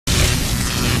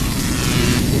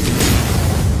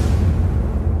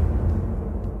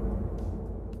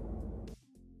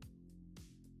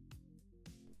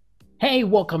Hey,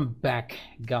 welcome back,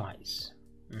 guys.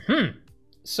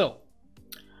 So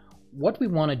what we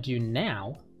want to do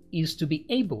now is to be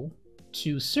able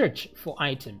to search for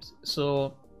items.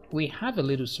 So we have a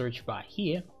little search bar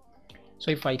here. So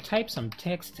if I type some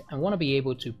text, I want to be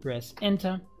able to press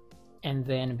enter and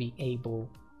then be able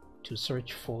to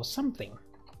search for something.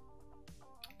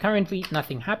 Currently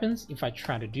nothing happens if I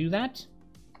try to do that.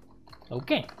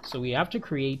 Okay, so we have to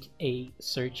create a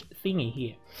search thingy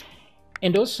here.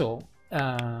 And also,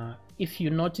 if you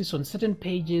notice on certain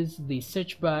pages, the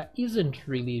search bar isn't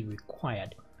really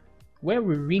required. Where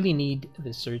we really need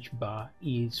the search bar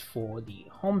is for the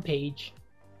home page,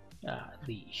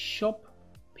 the shop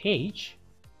page,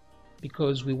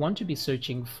 because we want to be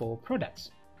searching for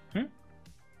products.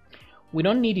 We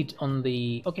don't need it on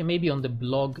the, okay, maybe on the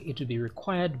blog it will be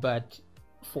required, but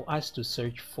for us to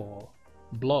search for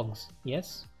blogs,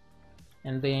 yes.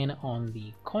 And then on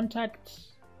the contact,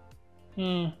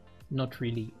 not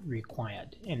really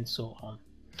required, and so on.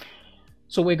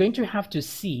 So we're going to have to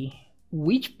see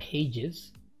which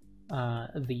pages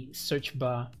the search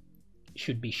bar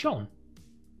should be shown.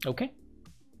 Okay,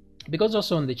 because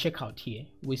also on the checkout here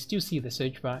we still see the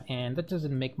search bar, and that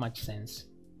doesn't make much sense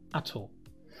at all.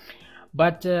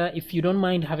 But if you don't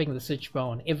mind having the search bar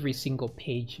on every single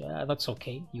page, that's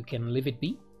okay, you can leave it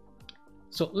be.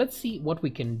 So let's see what we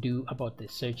can do about the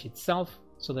search itself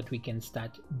so that we can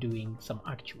start doing some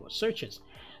actual searches.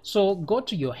 So go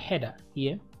to your header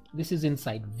here. This is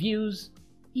inside views,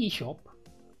 eShop,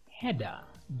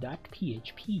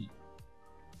 header.php.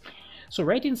 So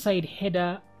right inside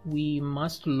header, we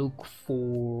must look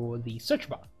for the search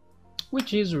bar,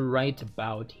 which is right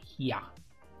about here.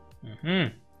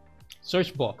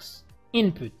 Search box,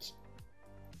 input,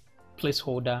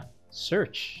 placeholder,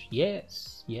 search.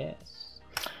 Yes.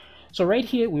 So right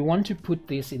here, we want to put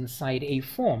this inside a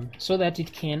form so that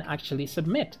it can actually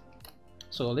submit.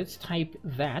 So let's type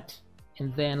that,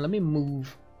 and then let me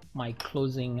move my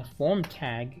closing form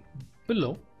tag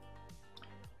below,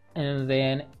 and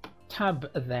then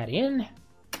tab that in,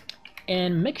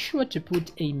 and make sure to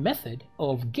put a method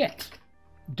of get.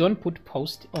 Don't put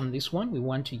post on this one. We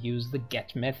want to use the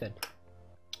get method.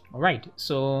 All right,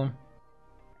 so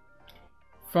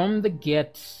from the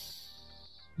get,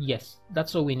 yes,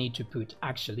 that's all we need to put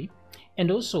actually.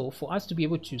 And also, for us to be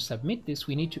able to submit this,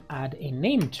 we need to add a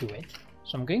name to it.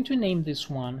 So I'm going to name this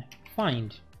one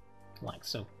find, like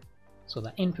so. So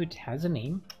the input has a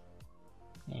name,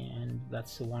 and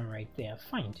that's the one right there,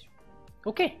 find.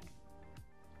 Okay,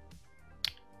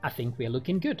 I think we're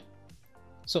looking good.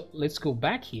 So let's go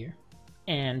back here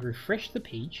and refresh the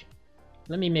page.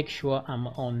 Let me make sure I'm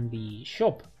on the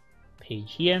shop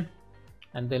page here,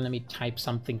 and then let me type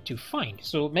something to find.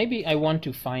 So maybe I want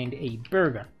to find a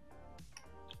burger.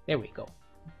 There we go,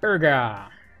 burger,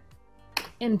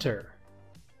 enter.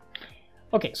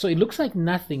 Okay, so it looks like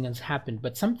nothing has happened,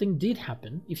 but something did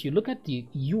happen. If you look at the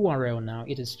URL now,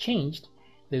 it has changed.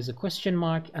 There's a question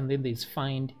mark, and then there's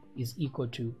find is equal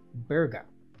to burger.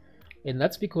 And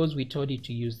that's because we told it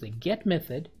to use the get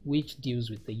method, which deals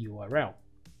with the URL.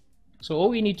 So all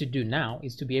we need to do now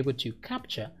is to be able to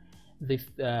capture this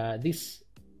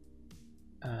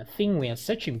thing we are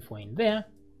searching for in there.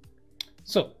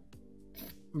 So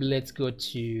let's go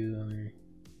to,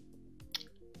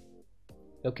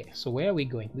 okay, so where are we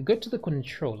going? We go to the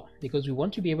controller because we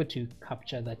want to be able to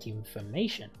capture that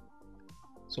information.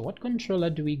 So what controller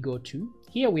do we go to?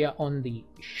 Here we are on the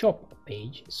shop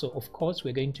page, so of course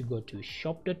we're going to go to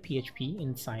shop.php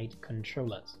inside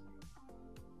controllers.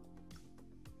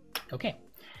 Okay,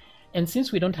 and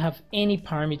since we don't have any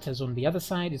parameters on the other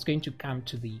side, it's going to come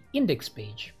to the index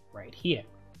page right here.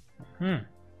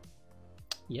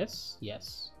 Yes.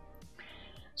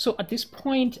 So at this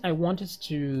point, I want us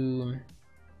to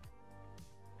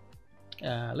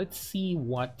let's see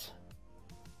what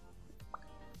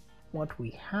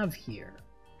we have here.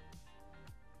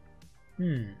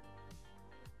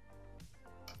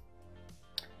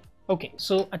 Okay,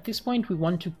 so at this point we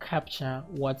want to capture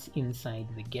what's inside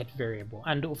the get variable,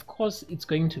 and of course it's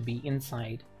going to be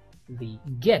inside the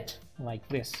get, like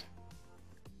this,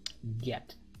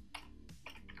 get.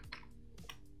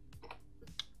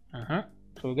 So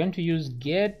we're going to use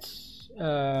get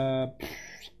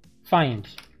find,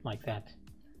 like that.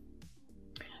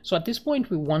 So at this point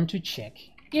we want to check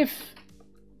if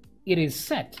it is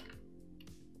set,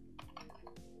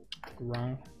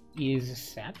 wrong is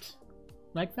set,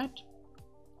 like that.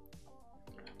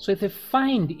 So if the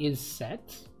find is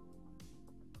set,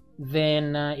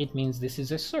 then it means this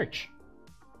is a search.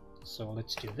 So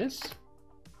let's do this.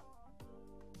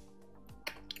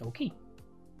 Okay,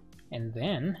 and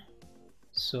then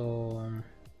so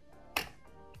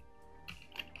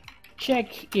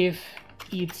check if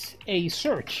it's a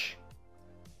search.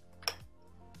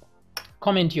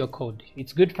 Comment your code.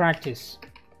 It's good practice.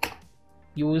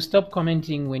 You will stop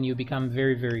commenting when you become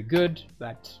very, very good,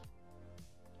 but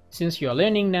since you're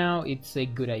learning now, it's a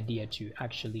good idea to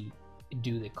actually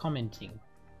do the commenting.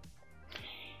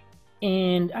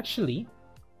 And actually,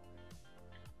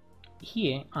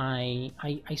 here I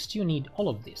still need all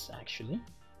of this actually.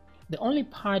 The only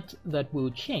part that will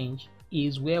change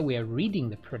is where we are reading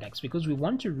the products, because we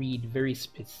want to read very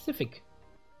specific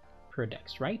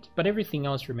products, right? But everything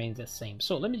else remains the same.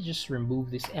 So let me just remove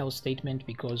this else statement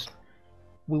because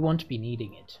we won't be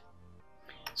needing it.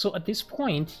 So at this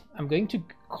point, I'm going to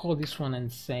call this one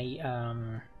and say,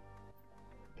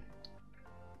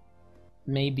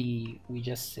 maybe we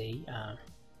just say,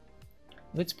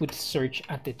 let's put search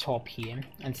at the top here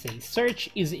and say search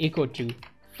is equal to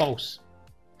false.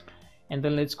 And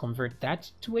then let's convert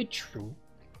that to a true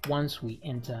once we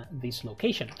enter this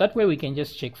location. That way we can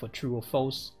just check for true or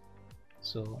false.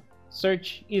 So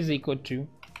search is equal to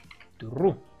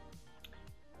true.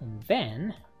 And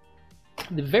then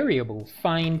the variable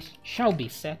find shall be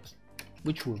set,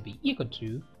 which will be equal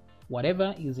to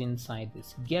whatever is inside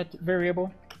this get variable.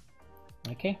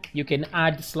 Okay, you can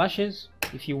add slashes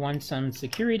if you want some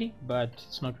security, but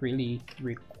it's not really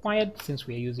required since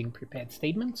we are using prepared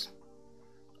statements,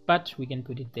 but we can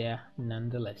put it there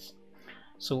nonetheless.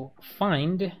 So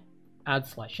find, add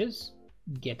slashes,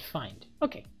 get find.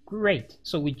 Okay, great.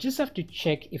 So we just have to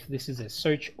check if this is a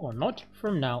search or not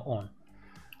from now on.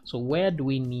 So where do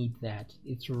we need that?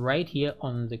 It's right here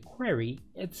on the query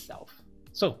itself.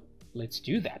 So let's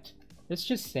do that. Let's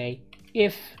just say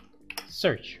if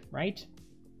search, right?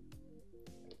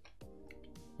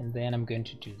 And then I'm going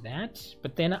to do that,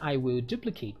 but then I will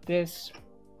duplicate this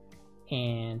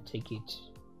and take it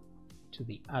to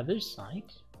the other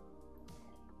side.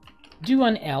 Do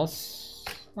an else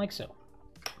like so.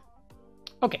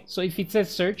 Okay, so if it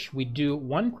says search, we do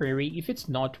one query. If it's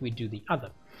not, we do the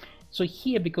other. So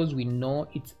here, because we know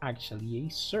it's actually a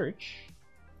search,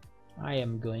 I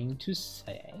am going to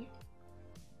say,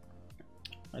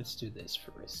 let's do this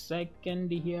for a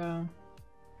second here.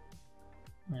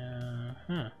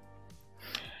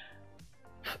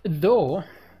 Though,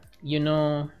 you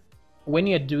know, when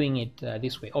you're doing it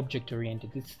this way, object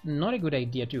oriented, it's not a good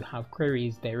idea to have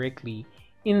queries directly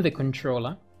in the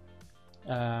controller.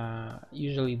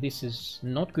 Usually this is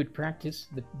not good practice.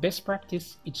 The best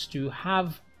practice is to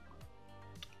have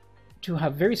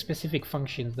very specific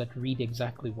functions that read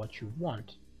exactly what you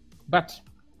want, but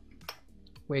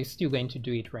we're still going to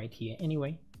do it right here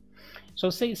anyway. So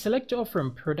say select all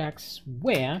from products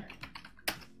where,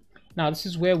 now this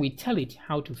is where we tell it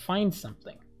how to find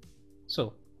something.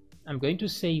 So I'm going to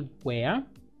say where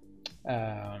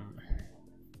the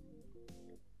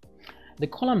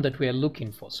column that we are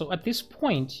looking for. So at this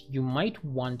point, you might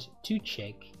want to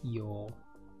check your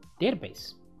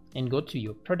database and go to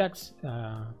your products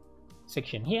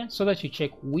section here so that you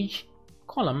check which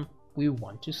column we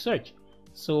want to search.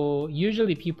 So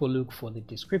usually people look for the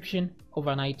description of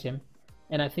an item,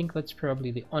 and I think that's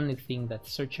probably the only thing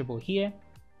that's searchable here,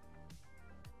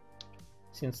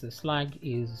 since the slug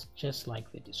is just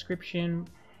like the description.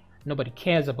 Nobody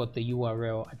cares about the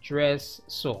URL address,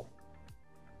 so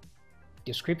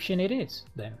description it is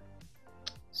then.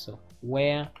 So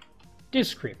where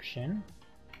description.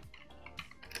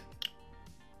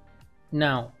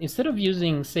 Now instead of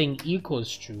saying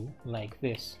equals to like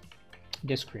this,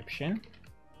 description,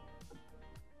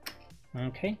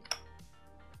 okay,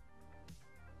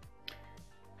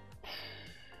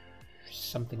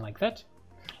 something like that.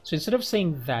 So instead of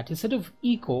saying that, instead of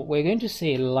equal, we're going to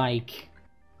say like.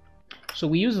 So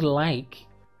we use like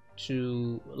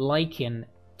to liken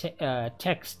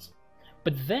text,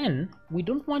 but then we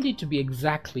don't want it to be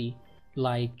exactly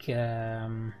like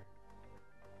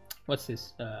what's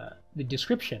this, the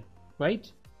description,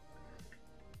 right?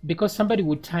 Because somebody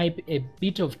would type a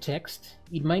bit of text,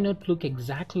 it might not look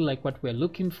exactly like what we're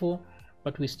looking for,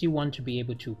 but we still want to be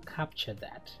able to capture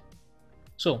that.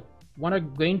 So what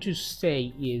I'm going to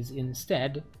say is,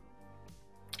 instead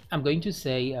I'm going to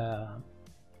say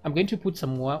I'm going to put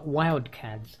some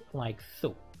wildcards like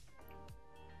so,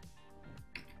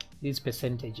 these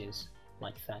percentages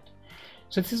like that.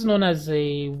 So this is known as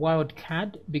a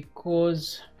wildcard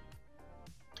because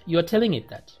you're telling it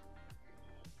that,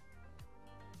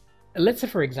 let's say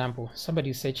for example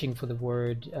somebody is searching for the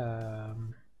word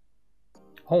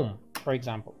home, for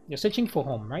example. You're searching for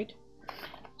home, right?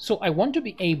 So I want to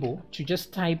be able to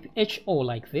just type HO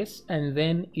like this, and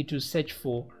then it will search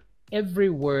for every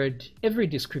word, every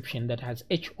description that has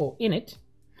HO in it.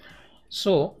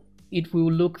 So it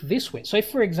will look this way. So if,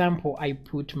 for example, I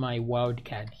put my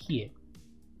wildcard here,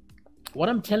 what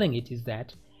I'm telling it is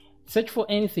that search for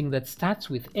anything that starts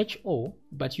with HO,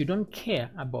 but you don't care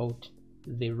about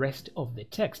the rest of the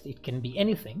text. It can be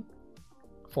anything.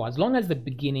 For as long as the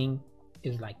beginning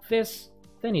is like this,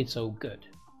 then it's all good.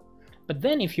 But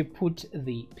then if you put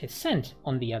the percent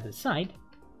on the other side,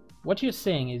 what you're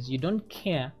saying is you don't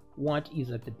care what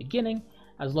is at the beginning,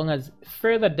 as long as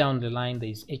further down the line there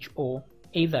is HO,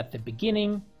 either at the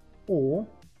beginning or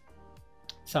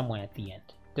somewhere at the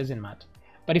end. Doesn't matter.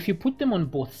 But if you put them on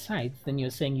both sides, then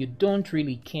you're saying you don't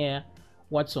really care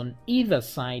what's on either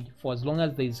side. For as long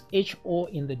as there's HO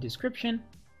in the description,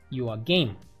 you are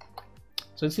game.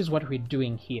 So this is what we're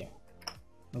doing here.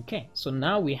 Okay, so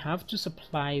now we have to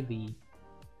supply the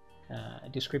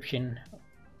description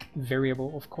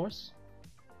variable, of course.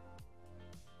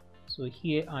 So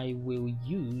here I will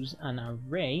use an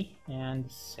array and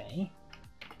say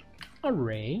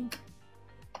array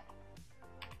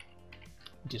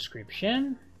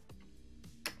description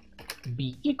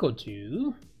be equal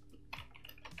to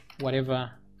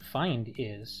whatever find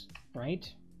is,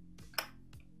 right?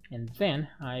 And then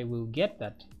I will get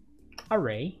that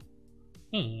array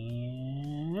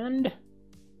and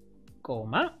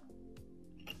comma,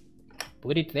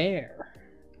 put it there.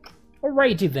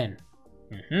 Alrighty then.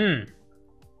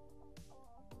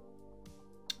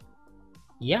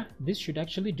 Yeah, this should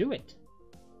actually do it.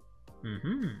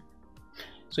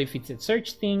 So if it's a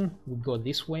search thing, we go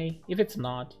this way. If it's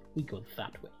not, we go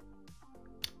that way.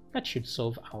 That should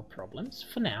solve our problems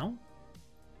for now.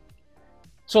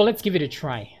 So let's give it a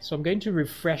try. So I'm going to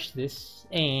refresh this,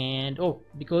 and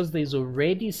because there's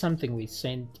already something we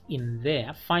sent in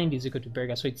there, find is equal to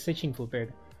burger, so it's searching for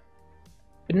burger.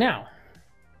 But now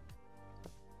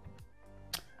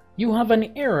you have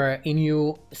an error in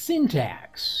your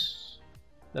syntax.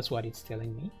 That's what it's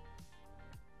telling me.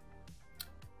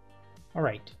 All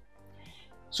right,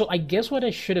 so I guess what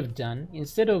I should have done,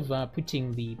 instead of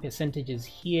putting the percentages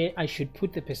here, I should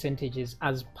put the percentages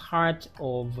as part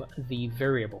of the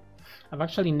variable. I've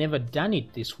actually never done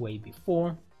it this way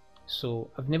before,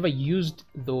 so I've never used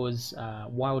those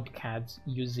wildcards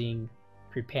using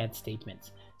prepared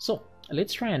statements. So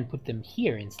let's try and put them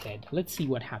here instead. Let's see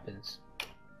what happens.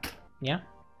 Yeah,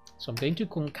 so I'm going to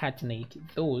concatenate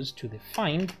those to the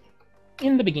find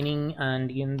in the beginning and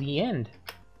in the end.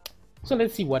 So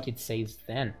let's see what it says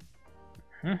then.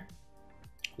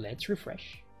 Let's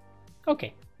refresh.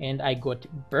 Okay, and I got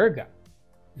burger.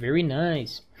 Very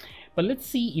nice. But let's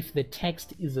see if the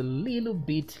text is a little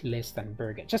bit less than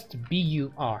burger. Just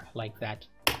BUR like that.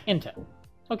 Enter.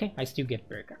 Okay, I still get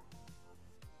burger.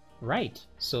 Right,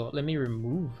 so let me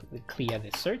clear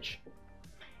the search.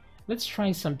 Let's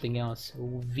try something else.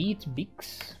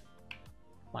 Wheatbix.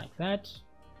 Like that.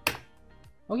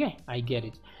 Okay, I get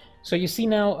it. So you see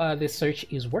now the search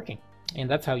is working, and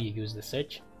that's how you use the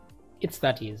search. It's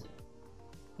that easy.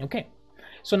 Okay,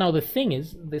 so now the thing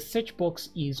is, the search box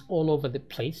is all over the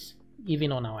place,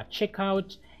 even on our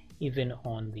checkout, even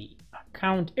on the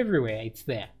account, everywhere it's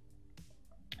there.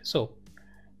 So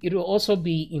it will also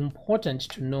be important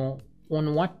to know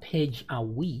on what page are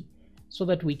we, so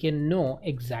that we can know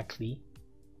exactly.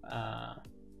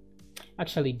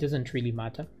 Actually, it doesn't really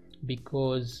matter,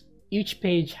 because each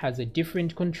page has a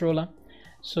different controller,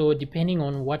 so depending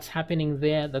on what's happening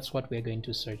there, that's what we're going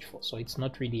to search for. So it's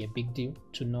not really a big deal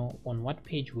to know on what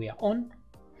page we are on.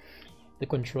 The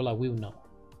controller will know.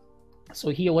 So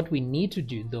here what we need to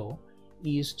do though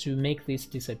is to make this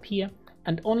disappear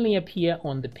and only appear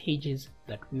on the pages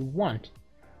that we want.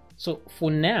 So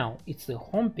for now it's the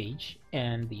home page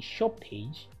and the shop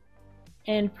page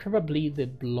and probably the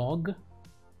blog.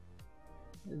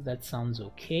 That sounds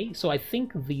okay. So I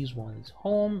think these ones,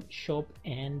 home, shop,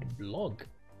 and blog.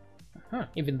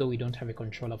 Even though we don't have a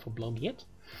controller for blog yet.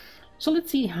 So let's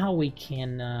see how we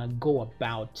can go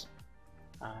about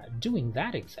doing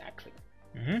that exactly.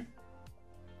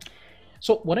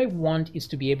 So what I want is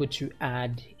to be able to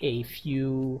add a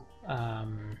few,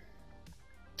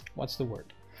 what's the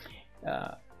word?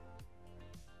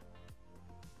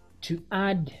 To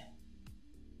add,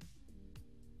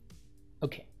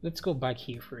 okay, let's go back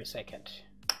here for a second.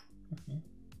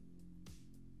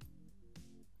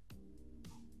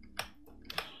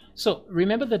 So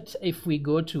remember that if we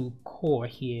go to core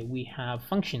here, we have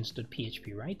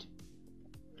functions.php, right?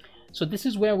 So this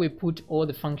is where we put all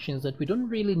the functions that we don't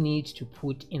really need to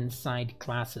put inside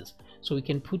classes. So we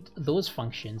can put those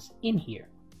functions in here.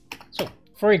 So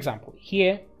for example,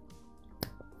 here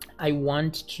I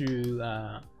want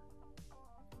to,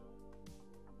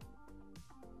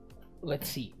 let's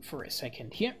see for a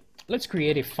second here. Let's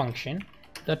create a function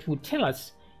that will tell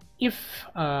us if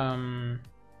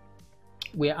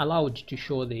we're allowed to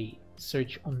show the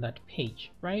search on that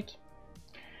page, right?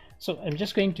 So I'm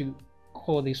just going to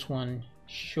call this one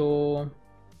show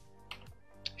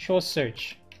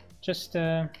search, just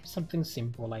something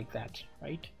simple like that,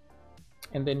 right?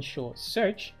 And then show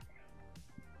search.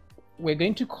 We're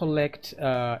going to collect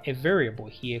a variable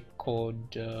here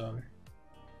called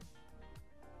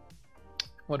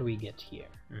what do we get here?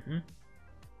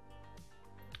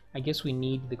 I guess we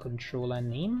need the controller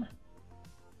name.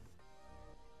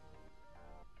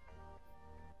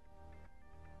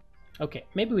 Okay,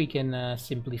 maybe we can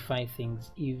simplify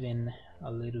things even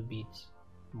a little bit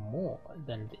more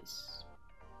than this.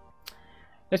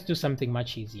 Let's do something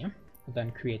much easier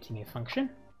than creating a function.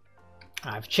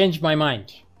 I've changed my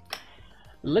mind.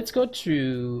 Let's go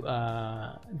to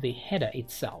the header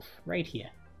itself right here.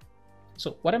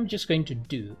 So what I'm just going to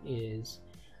do is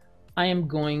I am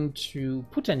going to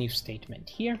put an if statement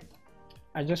here.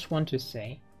 I just want to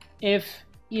say if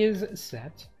is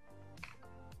set.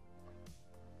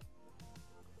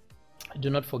 Do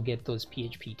not forget those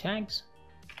PHP tags.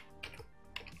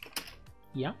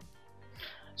 Yeah.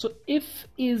 So if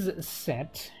is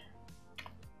set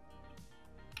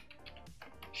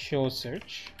show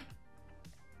search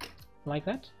like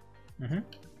that.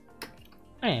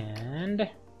 And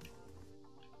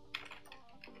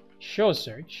show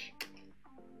search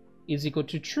is equal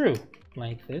to true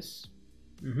like this.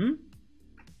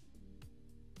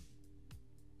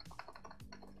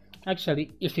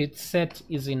 Actually, if it's set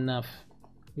is enough,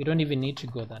 we don't even need to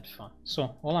go that far.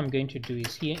 So all I'm going to do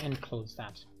is here and close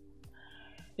that.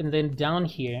 And then down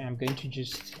here, I'm going to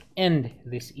just end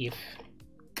this if.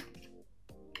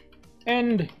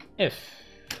 And if,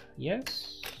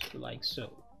 yes, like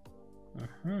so.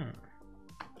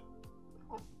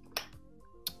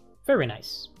 Very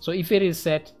nice. So if it is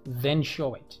set, then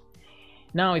show it.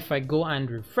 Now if I go and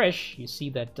refresh, you see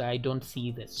that I don't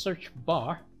see the search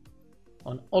bar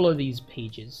on all of these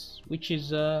pages, which is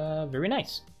very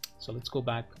nice. So let's go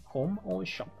back home or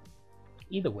shop,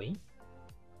 either way.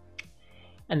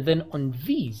 And then on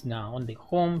these now, on the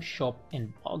home, shop,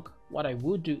 and blog, what I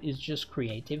would do is just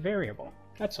create a variable.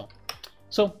 That's all.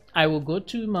 So I will go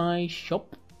to my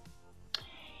shop,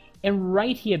 and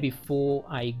right here before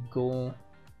I go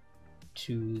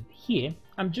to here,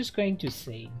 I'm just going to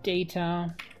say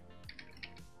data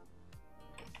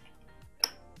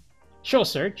show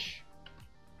search.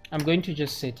 I'm going to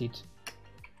just set it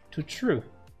to true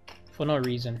for no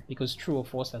reason, because true or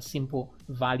false are simple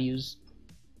values.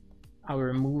 I'll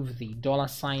remove the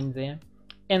 $sign there,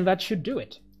 and that should do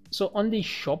it. So on the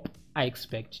shop, I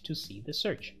expect to see the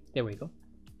search. There we go,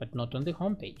 but not on the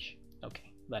home page.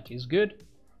 Okay, that is good.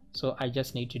 So I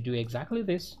just need to do exactly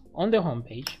this on the home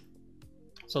page.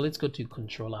 So let's go to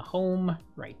controller home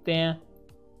right there,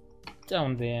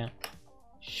 down there,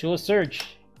 show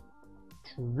search,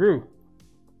 true,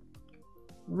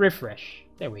 refresh.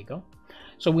 There we go.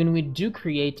 So when we do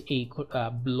create a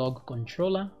blog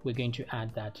controller, we're going to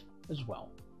add that as well.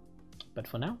 But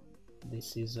for now,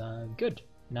 this is good.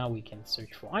 Now we can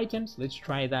search for items. Let's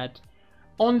try that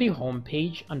on the home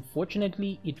page.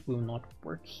 Unfortunately, it will not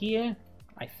work here,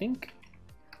 I think.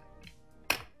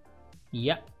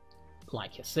 Yeah,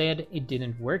 like I said, it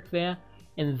didn't work there,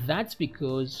 and that's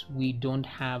because we don't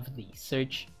have the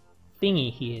search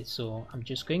thingy here. So I'm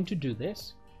just going to do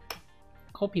this,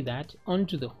 copy that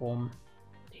onto the home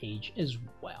page as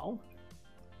well,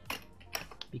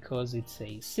 because it's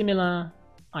a similar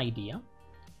idea.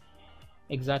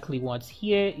 Exactly what's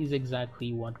here is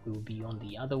exactly what will be on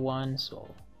the other one.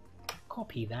 So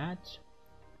copy that.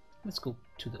 Let's go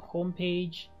to the home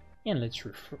page, and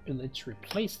let's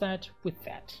replace that with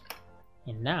that.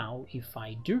 And now if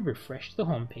I do refresh the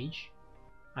home page,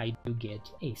 I do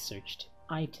get a searched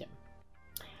item.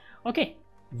 Okay,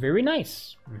 very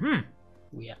nice.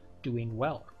 We are doing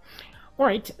well. All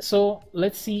right, so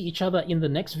let's see each other in the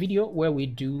next video, where we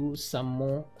do some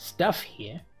more stuff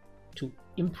here to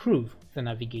improve the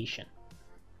navigation.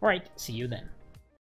 All right, see you then.